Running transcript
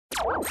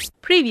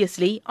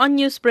Previously on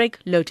Newsbreak,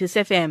 Lotus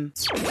FM.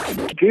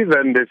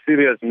 Given the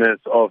seriousness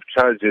of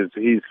charges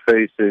he's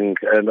facing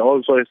and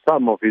also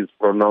some of his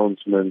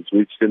pronouncements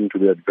which seem to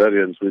be at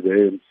variance with the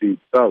ANC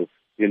itself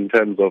in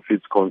terms of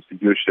its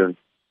constitution,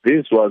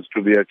 this was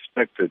to be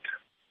expected.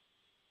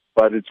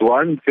 But it's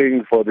one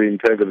thing for the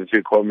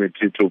Integrity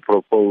Committee to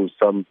propose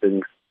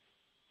something.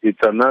 It's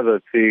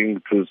another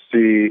thing to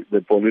see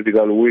the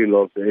political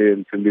will of the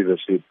ANC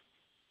leadership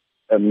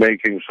and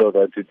making sure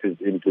that it is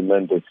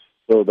implemented.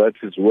 So that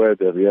is where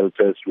the real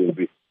test will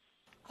be.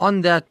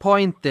 On that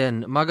point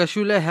then,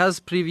 Magashule has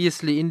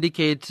previously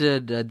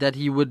indicated that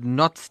he would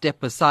not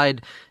step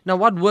aside. Now,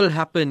 what will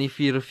happen if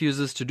he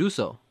refuses to do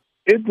so?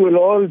 It will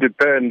all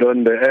depend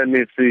on the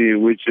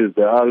NEC, which is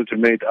the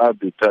ultimate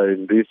arbiter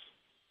in this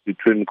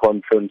between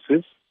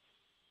conferences.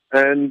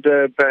 And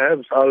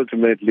perhaps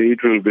ultimately it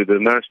will be the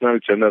National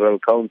General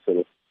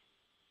Council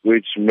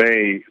which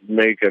may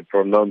make a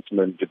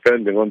pronouncement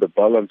depending on the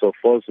balance of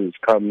forces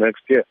come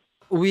next year.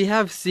 We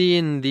have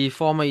seen the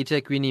former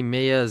eThekwini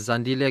Mayor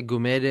Zandile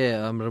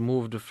Gumede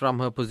removed from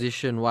her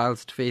position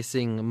whilst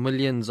facing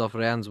millions of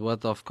rands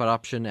worth of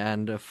corruption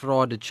and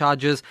fraud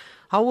charges.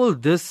 How will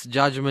this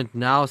judgment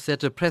now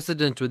set a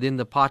precedent within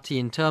the party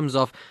in terms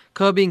of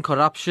curbing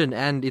corruption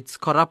and its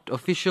corrupt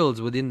officials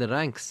within the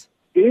ranks?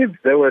 If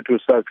they were to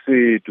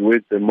succeed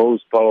with the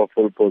most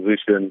powerful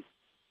position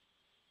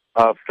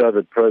after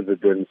the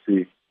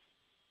presidency,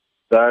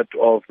 that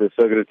of the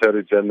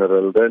Secretary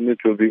General, then it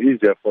will be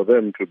easier for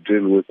them to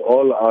deal with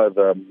all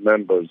other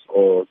members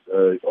or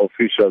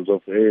officials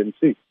of the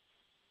ANC.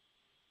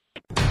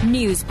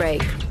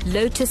 Newsbreak,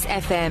 Lotus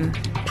FM,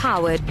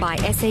 powered by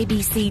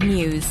SABC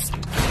News.